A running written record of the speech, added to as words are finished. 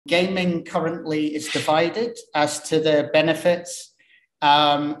Gaming currently is divided as to the benefits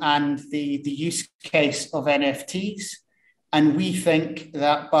and the use case of NFTs. And we think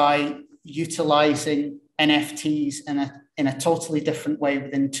that by utilizing NFTs in a totally different way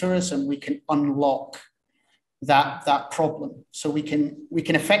within tourism, we can unlock that problem. So we can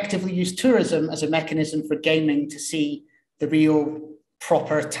effectively use tourism as a mechanism for gaming to see the real,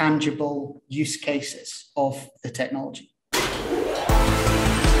 proper, tangible use cases of the technology.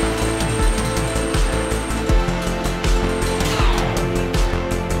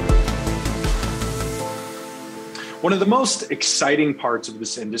 One of the most exciting parts of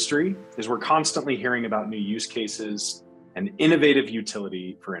this industry is we're constantly hearing about new use cases and innovative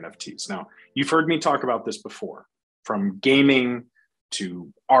utility for NFTs. Now, you've heard me talk about this before, from gaming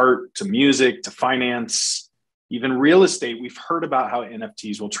to art to music to finance, even real estate. We've heard about how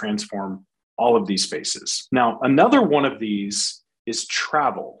NFTs will transform all of these spaces. Now, another one of these is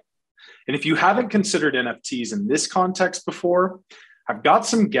travel. And if you haven't considered NFTs in this context before, I've got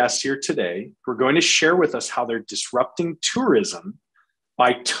some guests here today who are going to share with us how they're disrupting tourism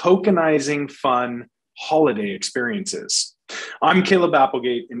by tokenizing fun holiday experiences. I'm Caleb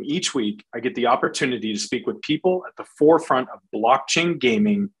Applegate, and each week I get the opportunity to speak with people at the forefront of blockchain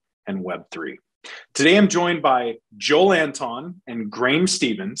gaming and Web3. Today I'm joined by Joel Anton and Graeme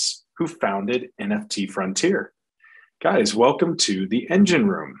Stevens, who founded NFT Frontier. Guys, welcome to the Enjin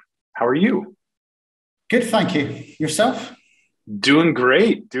Room. How are you? Good, thank you. Yourself? Doing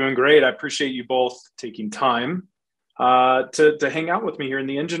great. I appreciate you both taking time to hang out with me here in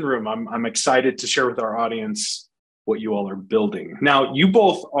the Enjin Room. I'm excited to share with our audience what you all are building. Now, you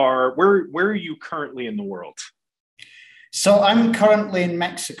both are, where are you currently in the world? So I'm currently in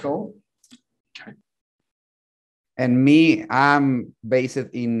Mexico. Okay. And me, I'm based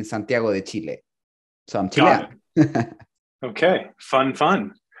in Santiago de Chile. So I'm Chilean. Okay,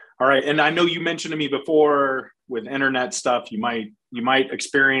 fun. All right, and I know you mentioned to me before with internet stuff, you might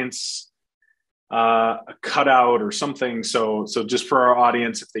experience a cutout or something. So just for our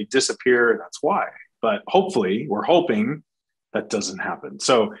audience, if they disappear, that's why. But hopefully, we're hoping that doesn't happen.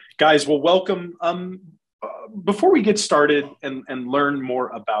 So guys, well, welcome. Before we get started and learn more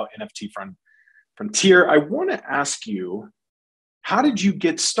about NFT Frontier, I want to ask you, how did you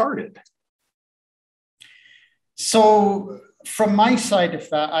get started? So from my side of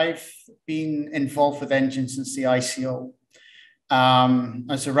that, I've been involved with Enjin since the ICO. I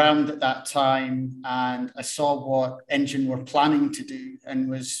was around at that time and I saw what Enjin were planning to do and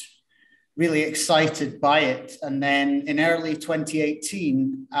was really excited by it. And then in early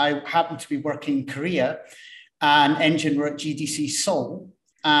 2018, I happened to be working in Korea and Enjin were at GDC Seoul.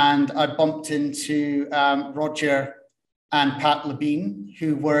 And I bumped into Roger and Pat Levine,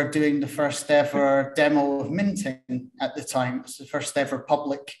 who were doing the first ever demo of minting at the time. It was the first ever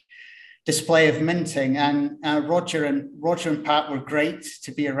public display of minting. And Roger and Pat were great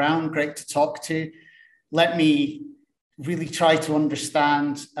to be around, great to talk to. Let me really try to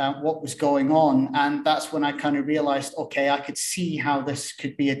understand what was going on. And that's when I kind of realized, okay, I could see how this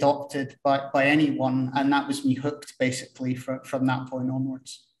could be adopted by anyone. And that was me hooked basically from that point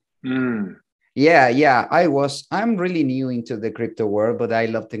onwards. Mm. Yeah. I'm really new into the crypto world, but I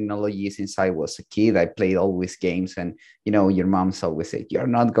love technology since I was a kid. I played always games and, your moms always say, you're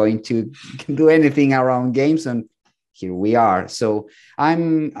not going to do anything around games. And here we are. So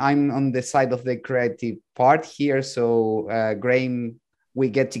I'm on the side of the creative part here. So Graeme, we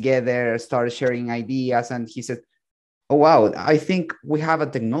get together, start sharing ideas. And he said, oh, wow, I think we have a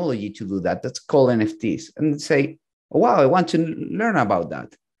technology to do that. That's called NFTs. And say, oh, wow, I want to learn about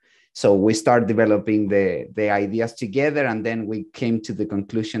that. So we start developing the ideas together, and then we came to the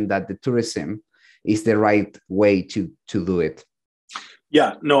conclusion that the tourism is the right way to do it.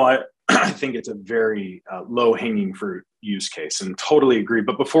 Yeah, no, I think it's a very low-hanging fruit use case and totally agree.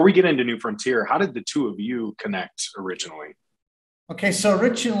 But before we get into New Frontier, how did the two of you connect originally? Okay, so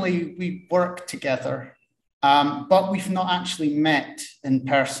originally we worked together, but we've not actually met in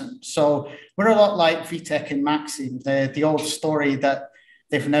person. So we're a lot like Vitek and Maxim, the old story that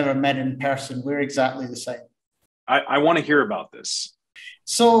they've never met in person. We're exactly the same. I want to hear about this.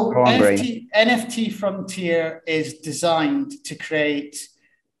 So NFT Frontier is designed to create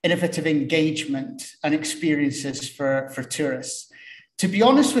innovative engagement and experiences for tourists. To be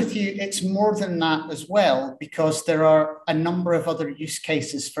honest with you, it's more than that as well, because there are a number of other use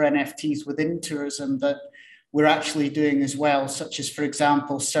cases for NFTs within tourism that we're actually doing as well, such as, for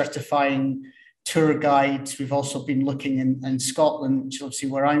example, certifying tour guides. We've also been looking in Scotland, which is obviously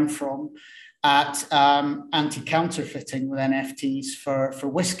where I'm from, at anti-counterfeiting with NFTs for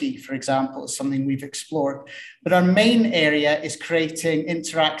whiskey, for example, is something we've explored. But our main area is creating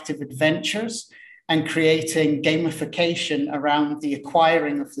interactive adventures and creating gamification around the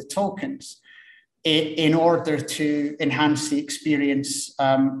acquiring of the tokens in order to enhance the experience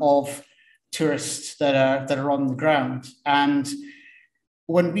of tourists that are on the ground. And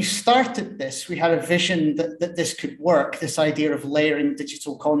when we started this, we had a vision that this could work, this idea of layering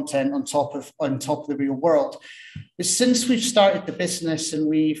digital content on top of the real world. But since we've started the business and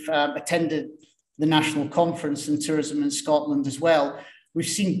we've attended the National Conference in Tourism in Scotland as well, we've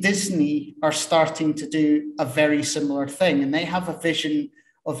seen Disney are starting to do a very similar thing. And they have a vision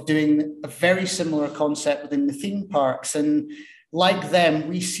of doing a very similar concept within the theme parks. And like them,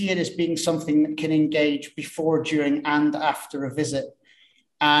 we see it as being something that can engage before, during, and after a visit.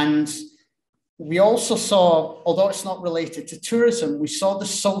 And we also saw, although it's not related to tourism, we saw the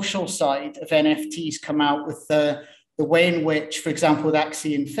social side of NFTs come out with the way in which, for example, with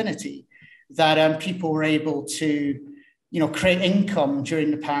Axie Infinity, that people were able to, create income during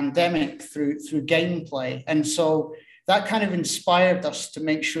the pandemic through gameplay. And so that kind of inspired us to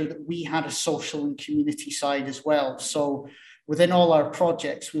make sure that we had a social and community side as well. So within all our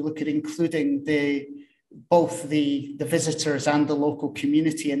projects, we look at including both the visitors and the local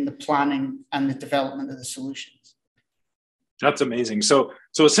community in the planning and the development of the solutions. That's amazing. So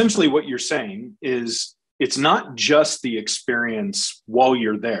essentially what you're saying is it's not just the experience while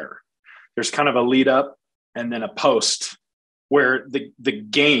you're there. There's kind of a lead up and then a post where the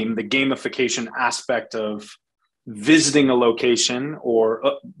gamification aspect of visiting a location,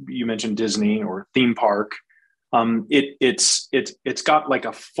 or you mentioned Disney or theme park, it's got like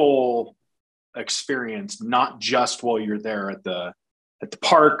a full experience, not just while you're there at the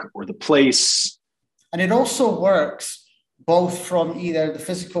park or the place. And it also works both from either the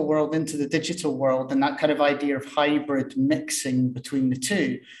physical world into the digital world, and that kind of idea of hybrid mixing between the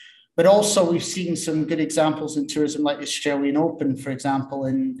two. But also we've seen some good examples in tourism, like the Australian Open, for example,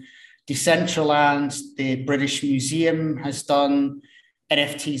 in Decentraland. The British Museum has done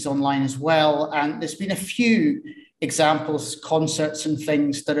NFTs online as well. And there's been a few examples, concerts and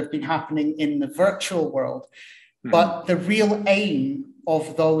things that have been happening in the virtual world. But the real aim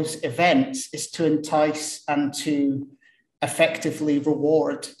of those events is to entice and to effectively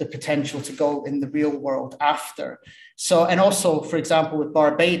reward the potential to go in the real world after. So, and also, for example, with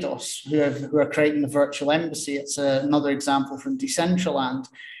Barbados, who are creating the virtual embassy, it's another example from Decentraland.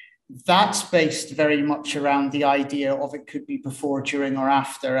 That's based very much around the idea of it could be before, during, or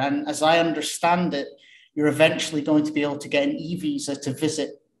after. And as I understand it, you're eventually going to be able to get an e-visa to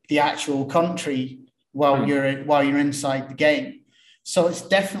visit the actual country while you're inside the game. So it's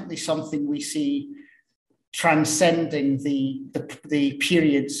definitely something we see transcending the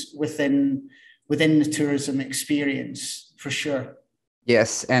periods within the tourism experience, for sure.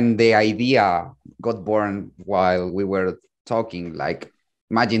 Yes, and the idea got born while we were talking. Like,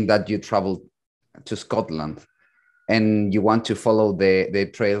 imagine that you travel to Scotland and you want to follow the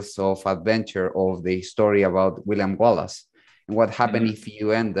trails of adventure of the story about William Wallace. And what happened if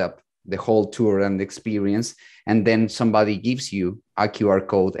you end up the whole tour and experience, and then somebody gives you a QR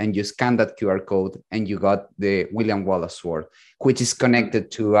code and you scan that QR code and you got the William Wallace sword, which is connected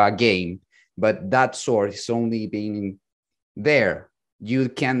to a game, but that sword is only being there. You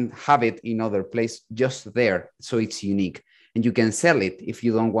can have it in other place, just there. So it's unique, and you can sell it if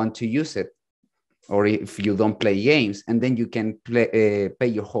you don't want to use it, or if you don't play games, and then you can pay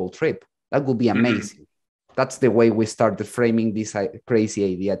your whole trip. That would be amazing. That's the way we started framing this crazy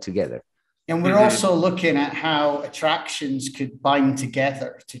idea together. And we're also looking at how attractions could bind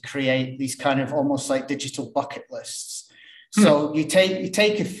together to create these kind of almost like digital bucket lists. So you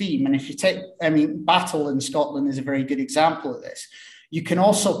take a theme, and if you take, Battle in Scotland is a very good example of this. You can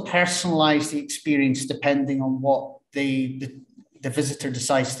also personalize the experience depending on what the visitor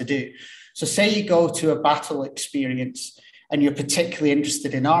decides to do. So say you go to a battle experience and you're particularly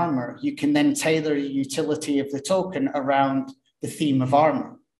interested in armor, you can then tailor the utility of the token around the theme of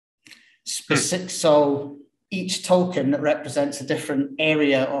armor. So each token that represents a different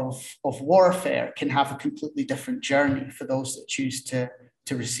area of warfare can have a completely different journey for those that choose to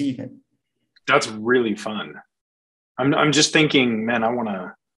receive it. That's really fun. I'm just thinking, man, I want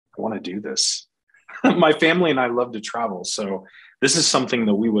to do this. My family and I love to travel, so this is something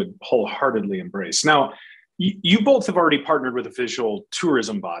that we would wholeheartedly embrace. Now, you both have already partnered with official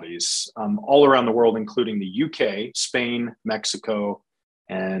tourism bodies all around the world, including the UK, Spain, Mexico,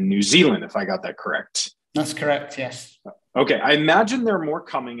 and New Zealand, if I got that correct. That's correct, yes. Okay, I imagine there are more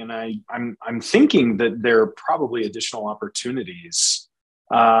coming, and I'm thinking that there are probably additional opportunities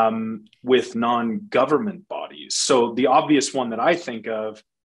with non-government bodies. So the obvious one that I think of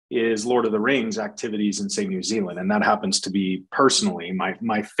is Lord of the Rings activities in, say, New Zealand. And that happens to be personally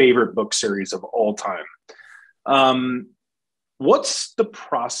my favorite book series of all time. What's the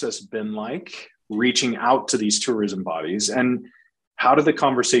process been like reaching out to these tourism bodies, and how do the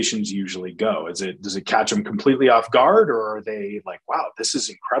conversations usually go? Does it catch them completely off guard, or are they like, wow, this is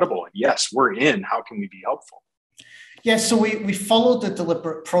incredible, and yes, we're in, how can we be helpful? Yeah, so we followed the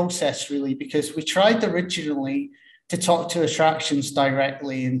deliberate process really, because we tried originally to talk to attractions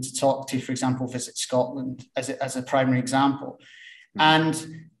directly and to talk to, for example, Visit Scotland as a primary example.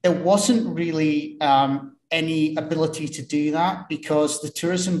 And there wasn't really any ability to do that because the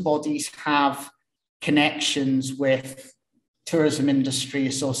tourism bodies have connections with tourism industry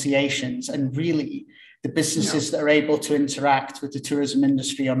associations, and really the businesses that are able to interact with the tourism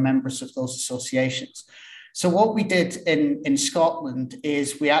industry are members of those associations. So what we did in Scotland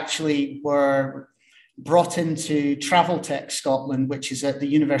is we actually were brought into Travel Tech Scotland, which is at the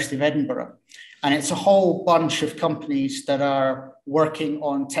University of Edinburgh. And it's a whole bunch of companies that are working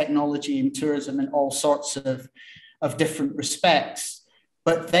on technology and tourism in all sorts of different respects.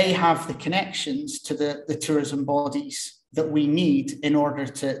 But they have the connections to the tourism bodies that we need in order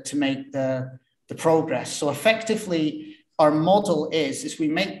to make the progress. So effectively, our model is we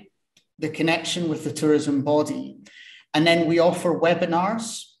make the connection with the tourism body, and then we offer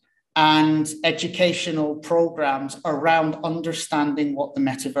webinars and educational programs around understanding what the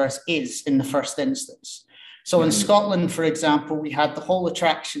metaverse is in the first instance. So in Scotland, for example, we had the whole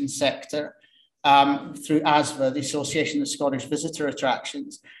attraction sector through ASVA, the Association of Scottish Visitor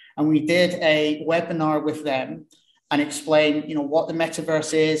Attractions, and we did a webinar with them and explain, what the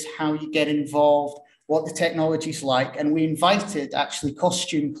metaverse is, how you get involved, what the technology's like, and we invited actually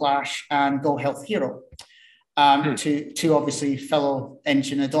Costume Clash and Go Health Hero. To obviously fellow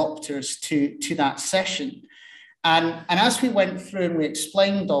Enjin adopters to that session. And as we went through and we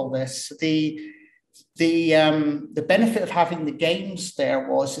explained all this, the benefit of having the games there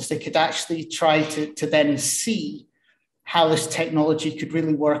is they could actually try to then see how this technology could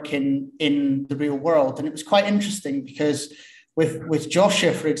really work in the real world. And it was quite interesting because with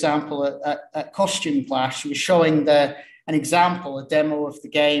Joshua, for example, at Costume Clash, he was showing an example, a demo of the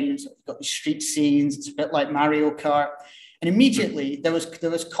game. It's got the street scenes. It's a bit like Mario Kart. And immediately there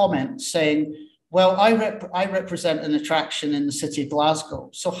was comments saying, well, I represent an attraction in the city of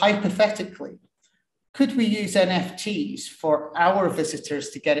Glasgow. So hypothetically, could we use NFTs for our visitors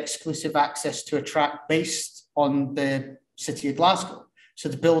to get exclusive access to a track based on the city of Glasgow? So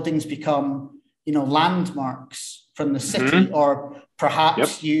the buildings become, landmarks from the city, or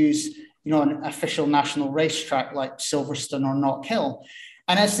perhaps use an official national racetrack like Silverstone or Knock Hill.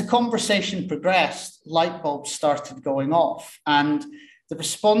 And as the conversation progressed, light bulbs started going off. And the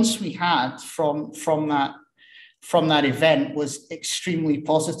response we had from that event was extremely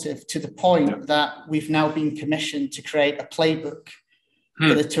positive, to the point that we've now been commissioned to create a playbook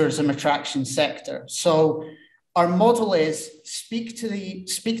for the tourism attraction sector. So our model is speak to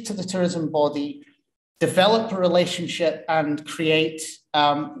the tourism body, develop a relationship, and create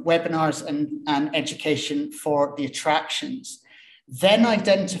webinars and education for the attractions. Then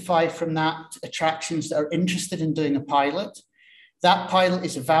identify from that attractions that are interested in doing a pilot. That pilot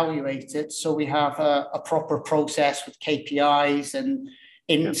is evaluated. So we have a proper process with KPIs. And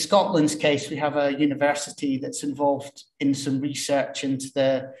in Scotland's case, we have a university that's involved in some research into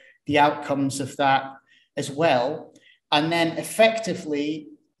the outcomes of that as well. And then effectively,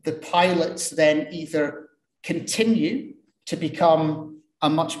 the pilots then either continue to become a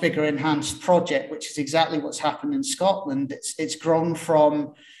much bigger enhanced project, which is exactly what's happened in Scotland. It's grown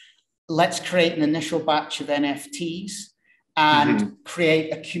from, let's create an initial batch of NFTs and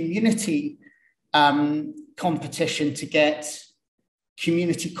create a community competition to get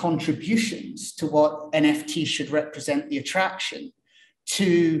community contributions to what NFT should represent the attraction,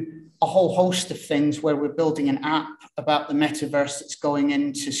 to a whole host of things where we're building an app about the metaverse that's going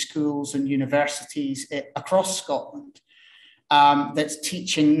into schools and universities across Scotland, that's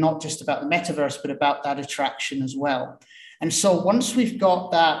teaching not just about the metaverse, but about that attraction as well. And so once we've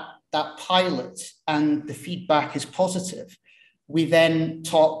got that pilot and the feedback is positive, we then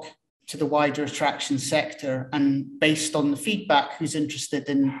talk to the wider attraction sector, and based on the feedback, who's interested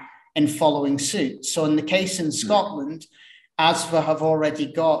in following suit. So in the case in Scotland, ASVA have already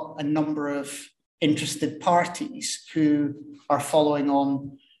got a number of interested parties who are following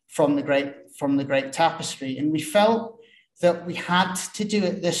on from the Great Tapestry. And we felt that we had to do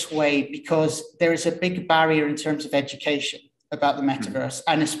it this way because there is a big barrier in terms of education about the metaverse,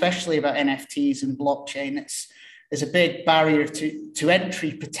 and especially about NFTs and blockchain. is a big barrier to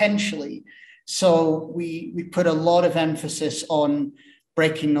entry potentially. So we put a lot of emphasis on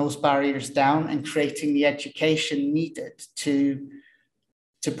breaking those barriers down and creating the education needed to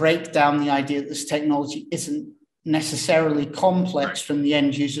break down the idea that this technology isn't necessarily complex from the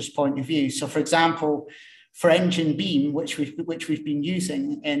end user's point of view. So, for example, for Enjin Beam, which we've been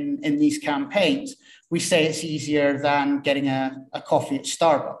using in these campaigns, we say it's easier than getting a coffee at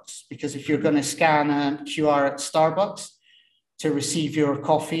Starbucks, because if you're going to scan a QR at Starbucks to receive your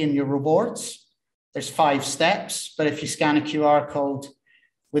coffee and your rewards, there's 5 steps. But if you scan a QR code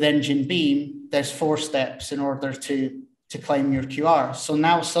with Enjin Beam, there's 4 steps in order to claim your QR. So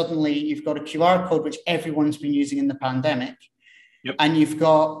now suddenly you've got a QR code, which everyone's been using in the pandemic. Yep. And you've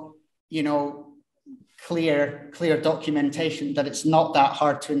got, clear documentation that it's not that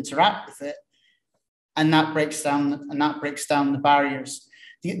hard to interact with it. And that breaks down the barriers.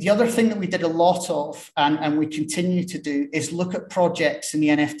 The other thing that we did a lot of, and we continue to do, is look at projects in the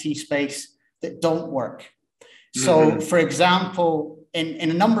NFT space that don't work. So, for example,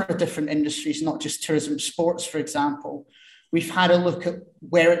 in a number of different industries, not just tourism, sports, for example, we've had a look at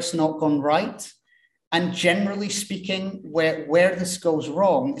where it's not gone right. And generally speaking, where this goes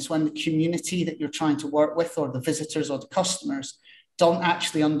wrong is when the community that you're trying to work with, or the visitors or the customers, don't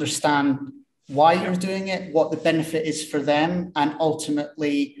actually understand why you're doing it, what the benefit is for them, and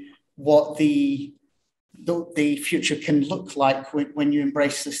ultimately what the future can look like when you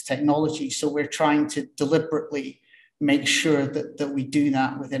embrace this technology. So we're trying to deliberately make sure that we do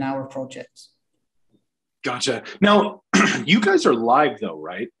that within our projects. Gotcha. Now, you guys are live though,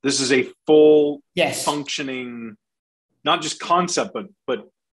 right? This is a full functioning, not just concept, but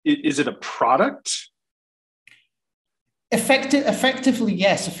is it a product? Effectively,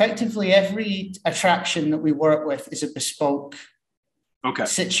 yes. Effectively, every attraction that we work with is a bespoke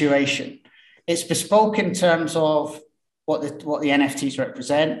situation. It's bespoke in terms of what the NFTs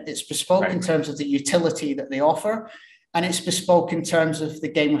represent. It's bespoke in terms of the utility that they offer. And it's bespoke in terms of the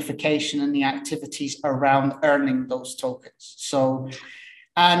gamification and the activities around earning those tokens. So,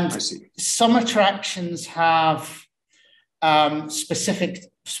 and some attractions have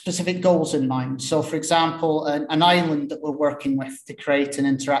specific goals in mind. So, for example, an island that we're working with to create an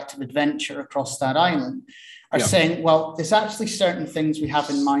interactive adventure across that island are saying, well, there's actually certain things we have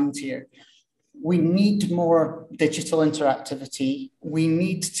in mind here. We need more digital interactivity. We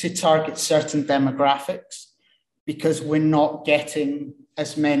need to target certain demographics, because we're not getting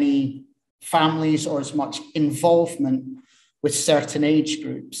as many families or as much involvement with certain age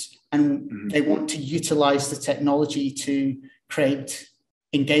groups. And they want to utilize the technology to create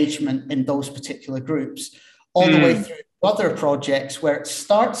engagement in those particular groups, all the way through other projects where it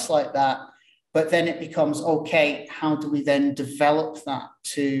starts like that, but then it becomes, okay, how do we then develop that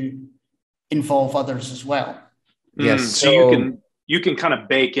to involve others as well? Yes. So you can kind of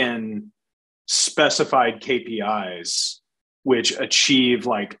bake in specified KPIs which achieve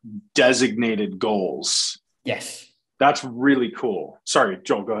like designated goals. Yes. That's really cool. Sorry,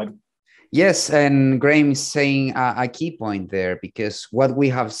 Joel, go ahead. Yes, and Graeme is saying a key point there, because what we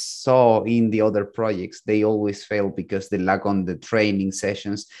have saw in the other projects, they always fail because they lack on the training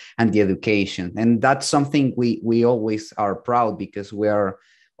sessions and the education. And that's something we always are proud, because we are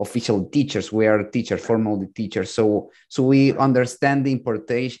official teachers, we are teachers, formal teachers. So we understand the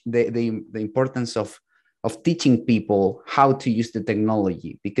importance of teaching people how to use the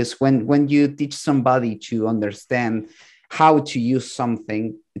technology, because when you teach somebody to understand how to use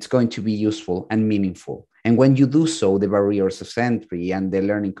something, it's going to be useful and meaningful. And when you do so, the barriers of entry and the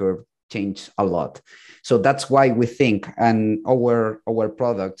learning curve change a lot. So that's why we think, and our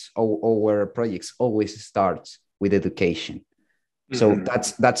products, our projects always starts with education. So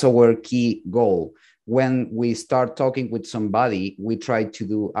that's our key goal. When we start talking with somebody, we try to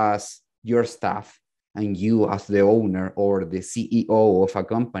do as your staff and you as the owner or the CEO of a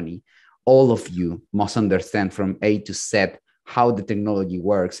company, all of you must understand from A to Z how the technology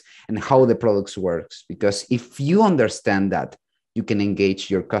works and how the products works. Because if you understand that, you can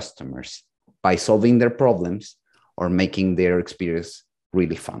engage your customers by solving their problems or making their experience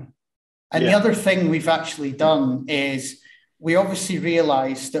really fun. And the other thing we've actually done is we obviously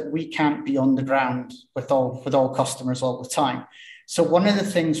realize that we can't be on the ground with all customers all the time. So one of the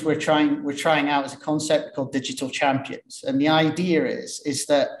things we're trying out is a concept called digital champions. And the idea is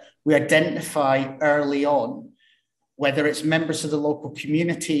that we identify early on whether it's members of the local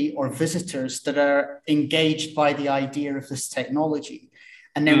community or visitors that are engaged by the idea of this technology.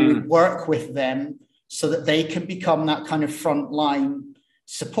 And then we work with them so that they can become that kind of frontline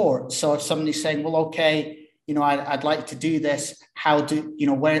support. So if somebody's saying, well, okay, I'd like to do this, what do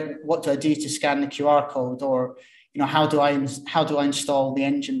I do to scan the QR code? Or, how do I install the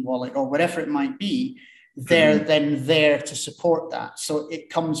Enjin wallet or whatever it might be, they're then there to support that. So it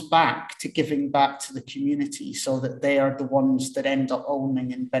comes back to giving back to the community so that they are the ones that end up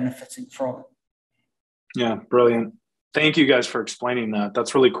owning and benefiting from it. Yeah, brilliant. Thank you guys for explaining that.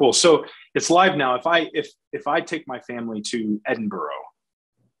 That's really cool. So it's live now. If I take my family to Edinburgh,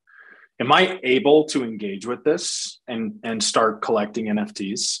 am I able to engage with this and start collecting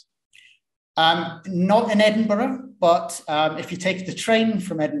NFTs? Not in Edinburgh, but if you take the train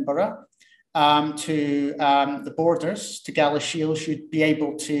from Edinburgh to the borders to Galashiels, you'd be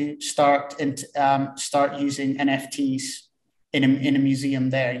able to start using NFTs in a museum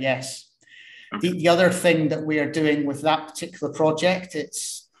there. Yes. Okay. The other thing that we are doing with that particular project,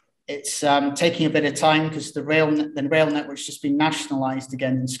 it's taking a bit of time because the rail network's just been nationalised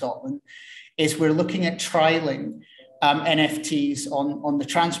again in Scotland, is we're looking at trialling NFTs on the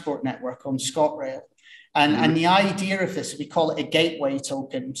transport network on ScotRail. And the idea of this, we call it a gateway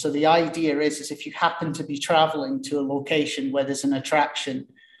token. So the idea is if you happen to be traveling to a location where there's an attraction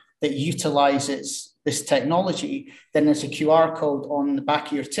that utilizes this technology, then there's a QR code on the back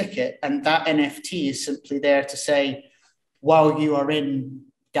of your ticket. And that NFT is simply there to say, while you are in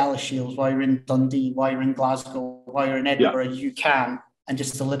Galashiels, while you're in Dundee, while you're in Glasgow, while you're in Edinburgh, you can, and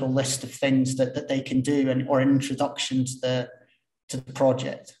just a little list of things that they can do or an introduction to the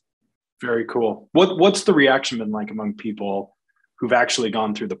project. Very cool. What's the reaction been like among people who've actually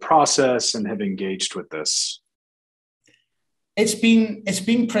gone through the process and have engaged with this? It's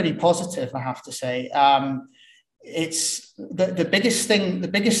been pretty positive, I have to say. It's the biggest thing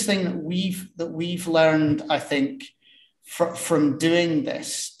that we've learned, I think, from doing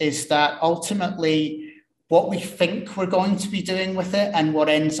this is that ultimately what we think we're going to be doing with it and what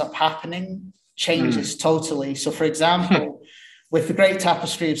ends up happening changes totally. So, for example, with the Great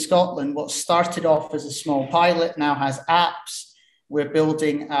Tapestry of Scotland, what started off as a small pilot now has apps. We're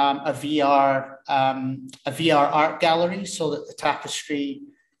building a VR art gallery so that the tapestry,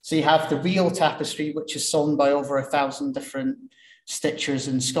 so you have the real tapestry, which is sewn by over 1,000 different stitchers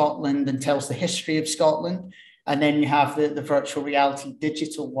in Scotland and tells the history of Scotland. And then you have the virtual reality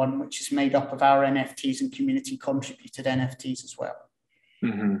digital one, which is made up of our NFTs and community contributed NFTs as well.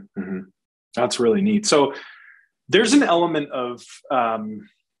 That's really neat. So there's an element of,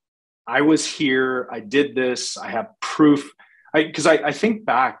 I was here, I did this, I have proof. Because I think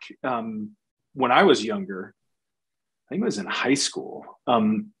back when I was younger, I think it was in high school,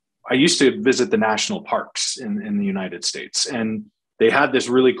 I used to visit the national parks in the United States, and they had this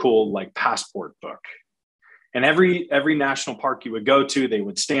really cool like passport book. And every national park you would go to, they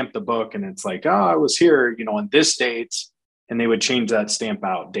would stamp the book, and it's like, oh, I was here, on this date, and they would change that stamp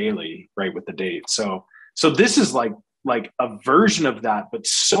out daily, right, with the date. So this is like a version of that, but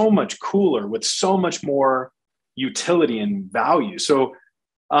so much cooler with so much more utility and value. So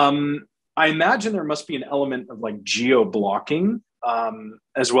I imagine there must be an element of like geo-blocking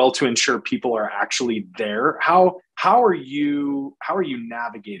as well to ensure people are actually there. How are you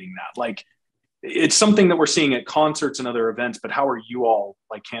navigating that? Like, it's something that we're seeing at concerts and other events, but how are you all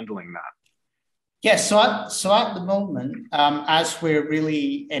like handling that? Yeah, so at the moment, as we're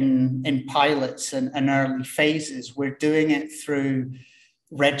really in pilots and early phases, we're doing it through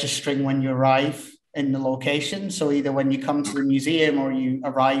registering when you arrive in the location. So either when you come to the museum or you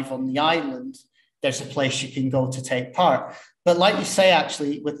arrive on the island, there's a place you can go to take part. But like you say,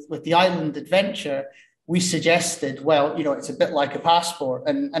 actually, with the island adventure, we suggested, well, it's a bit like a passport.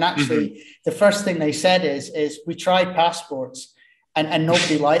 And actually, the first thing they said is we tried passports and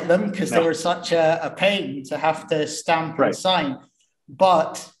nobody liked them because they were such a pain to have to stamp and sign.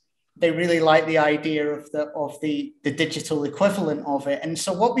 But they really like the idea of the digital equivalent of it. And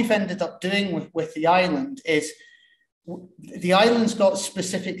so what we've ended up doing with the island is the island's got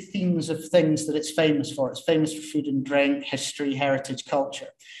specific themes of things that it's famous for. It's famous for food and drink, history, heritage, culture.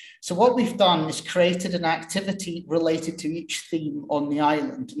 So what we've done is created an activity related to each theme on the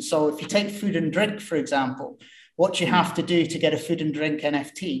island. And so if you take food and drink, for example, what you have to do to get a food and drink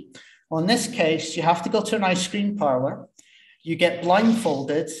NFT. Well, in this case, you have to go to an ice cream parlor. You get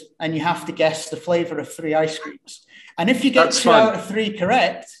blindfolded and you have to guess the flavor of 3 ice creams. And if you get 2 out of 3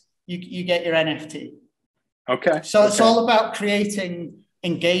 correct, you get your NFT. Okay. So it's all about creating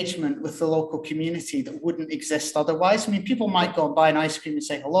engagement with the local community that wouldn't exist otherwise. I mean, people might go and buy an ice cream and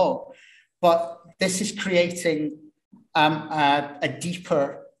say hello, but this is creating a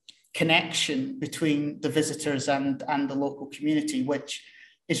deeper connection between the visitors and the local community, which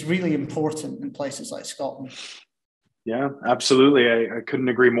is really important in places like Scotland. Yeah, absolutely. I couldn't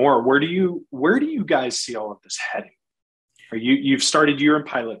agree more. Where do you guys see all of this heading? You've started, you're in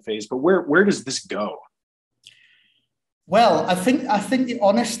pilot phase, but where does this go? Well, I think the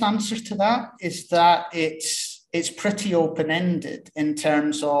honest answer to that is that it's pretty open-ended in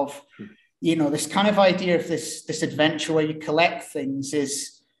terms of, this kind of idea of this adventure where you collect things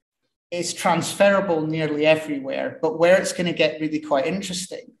is transferable nearly everywhere. But where it's going to get really quite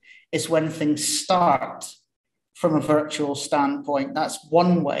interesting is when things start from a virtual standpoint. That's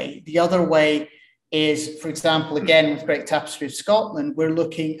one way. The other way is, for example, again, with Great Tapestry of Scotland, we're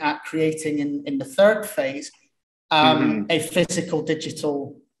looking at creating in the third phase a physical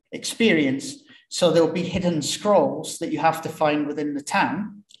digital experience. So there'll be hidden scrolls that you have to find within the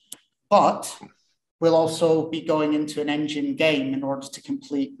town, but we'll also be going into an Enjin game in order to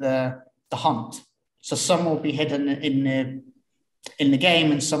complete the hunt. So some will be hidden in the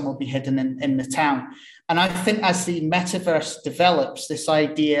game and some will be hidden in the town. And I think as the metaverse develops, this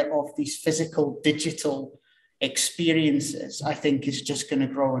idea of these physical digital experiences, I think is just going to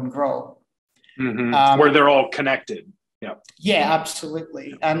grow and grow. Where they're all connected. Yeah. Yeah,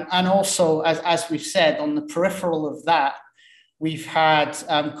 absolutely. And also, as we've said, on the peripheral of that, we've had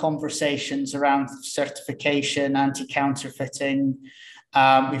conversations around certification, anti-counterfeiting.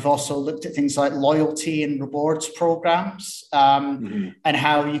 We've also looked at things like loyalty and rewards programs, and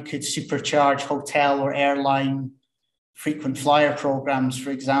how you could supercharge hotel or airline frequent flyer programs,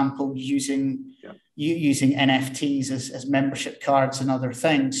 for example, using NFTs as membership cards and other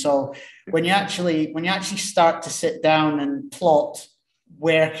things. So when you actually start to sit down and plot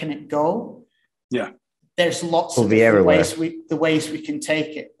where can it go, there's lots of different ways we can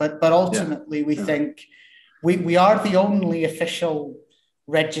take it. But ultimately, we think we are the only official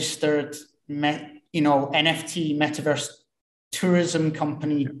registered NFT metaverse tourism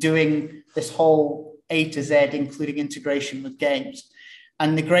company doing this whole A to Z, including integration with games.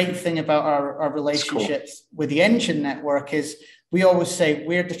 And the great thing about our relationships with the Enjin network is we always say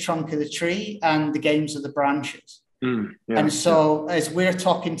we're the trunk of the tree and the games are the branches. And so as we're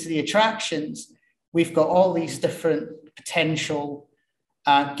talking to the attractions, we've got all these different potential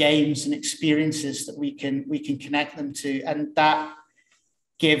games and experiences that we can connect them to, and that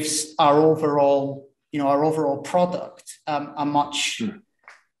gives our overall product a much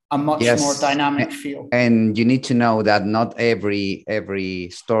more dynamic feel. And you need to know that not every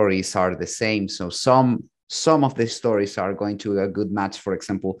stories are the same. So some of the stories are going to be a good match, for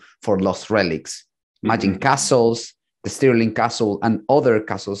example, for Lost Relics. Imagine castles, the Stirling Castle, and other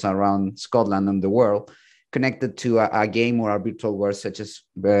castles around Scotland and the world connected to a game or a virtual world such as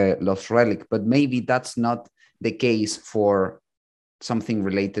Lost Relic. But maybe that's not the case for something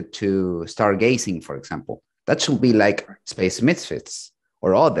related to stargazing, for example. That should be like Space Misfits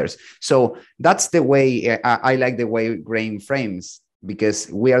or others. So that's the way I like the way Graeme frames, because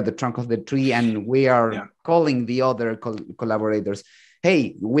we are the trunk of the tree and we are calling the other collaborators.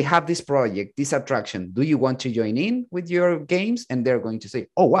 Hey, we have this project, this attraction. Do you want to join in with your games? And they're going to say,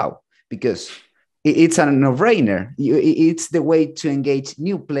 oh, wow, because it's a no-brainer. It's the way to engage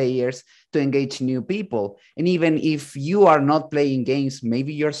new players, to engage new people. And even if you are not playing games,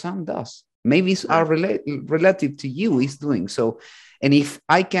 maybe your son does. Maybe it's relative to you is doing so. And if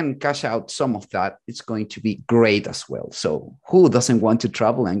I can cash out some of that, it's going to be great as well. So who doesn't want to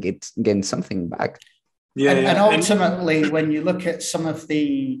travel and get something back? And ultimately, when you look at some of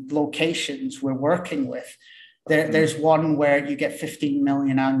the locations we're working with, there's one where you get 15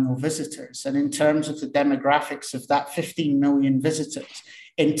 million annual visitors. And in terms of the demographics of that 15 million visitors,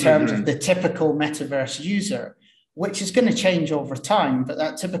 in terms of the typical metaverse user, which is going to change over time, but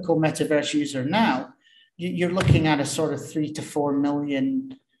that typical metaverse user now, you're looking at a sort of 3 to 4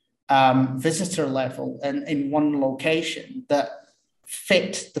 million visitor level in one location that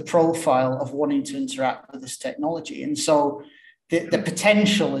fit the profile of wanting to interact with this technology. And so the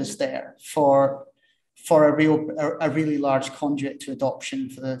potential is there for a really large conduit to adoption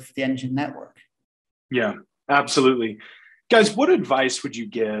for the Enjin network. Yeah, absolutely. Guys, what advice would you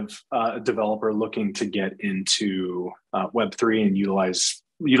give a developer looking to get into Web3 and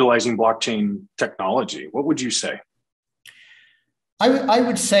utilizing blockchain technology? What would you say? I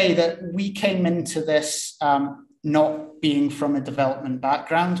would say that we came into this not being from a development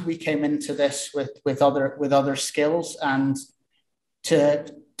background. We came into this with other skills and to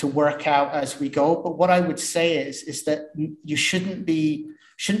work out as we go. But what I would say is that you shouldn't be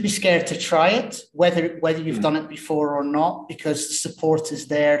scared to try it, whether you've done it before or not, because the support is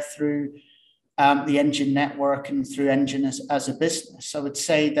there through the Enjin network and through Enjin as a business. I would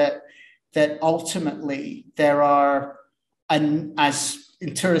say that ultimately there are, and as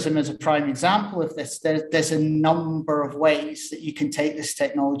in tourism as a prime example of this, there's a number of ways that you can take this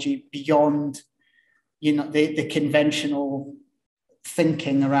technology beyond, the conventional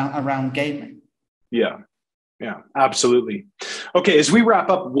thinking around gaming. Yeah. Yeah, absolutely. Okay, as we wrap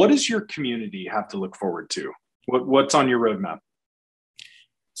up, what does your community have to look forward to? What's on your roadmap?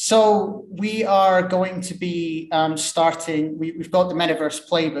 So we are going to be starting, we've got the Metaverse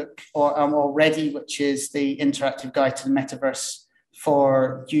playbook already, which is the interactive guide to the Metaverse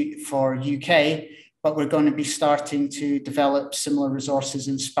for UK, but we're going to be starting to develop similar resources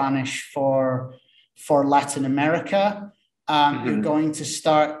in Spanish for Latin America. You're going to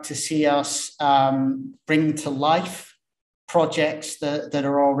start to see us bring to life projects that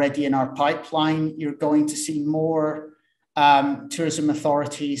are already in our pipeline. You're going to see more tourism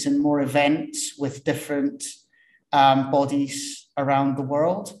authorities and more events with different bodies around the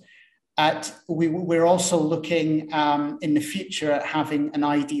world. We're also looking in the future at having an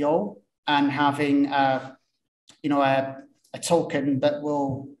IDO and having a token that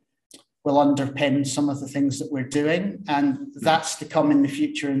will underpin some of the things that we're doing, and that's to come in the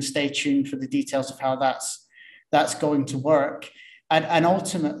future. And stay tuned for the details of how that's going to work. And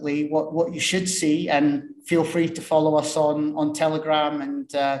ultimately, what you should see, and feel free to follow us on Telegram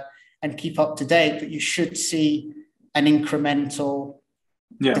and keep up to date, but you should see an incremental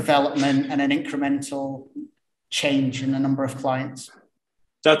development and an incremental change in the number of clients.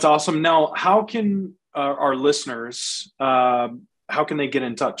 That's awesome. Now, how can our listeners, how can they get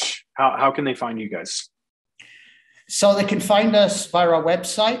in touch? How can they find you guys? So they can find us via our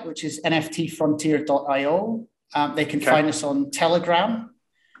website, which is nftfrontier.io. They can find us on Telegram,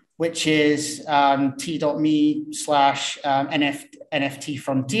 which is t.me/NFT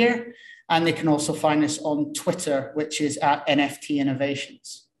Frontier. And they can also find us on Twitter, which is at NFT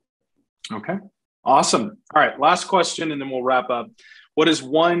Innovations. Okay. Awesome. All right. Last question, and then we'll wrap up. What is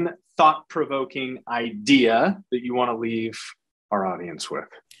one thought-provoking idea that you want to leave our audience with?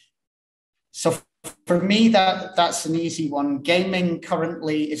 So for me, that's an easy one. Gaming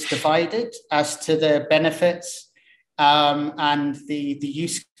currently is divided as to the benefits and the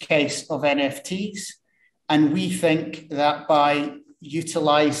use case of NFTs. And we think that by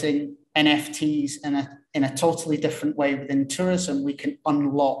utilizing NFTs in a totally different way within tourism, we can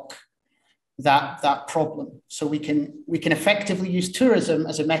unlock that problem. So we can effectively use tourism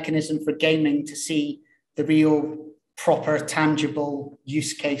as a mechanism for gaming to see the real, proper, tangible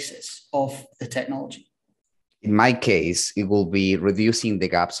use cases of the technology. In my case, it will be reducing the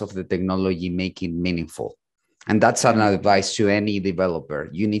gaps of the technology, making meaningful. And that's an advice to any developer.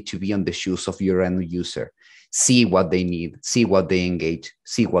 You need to be on the shoes of your end user. See what they need, see what they engage,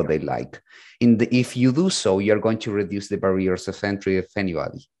 see what they like. If you do so, you're going to reduce the barriers of entry of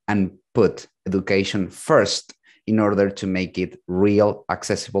anybody and put education first in order to make it real,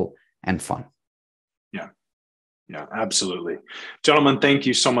 accessible, and fun. Yeah, absolutely. Gentlemen, thank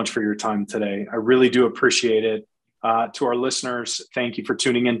you so much for your time today. I really do appreciate it. To our listeners, thank you for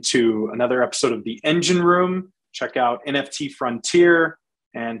tuning in to another episode of the Enjin Room. Check out NFT Frontier,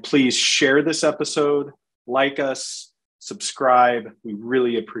 and please share this episode, like us, subscribe. We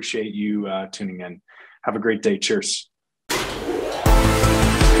really appreciate you tuning in. Have a great day. Cheers.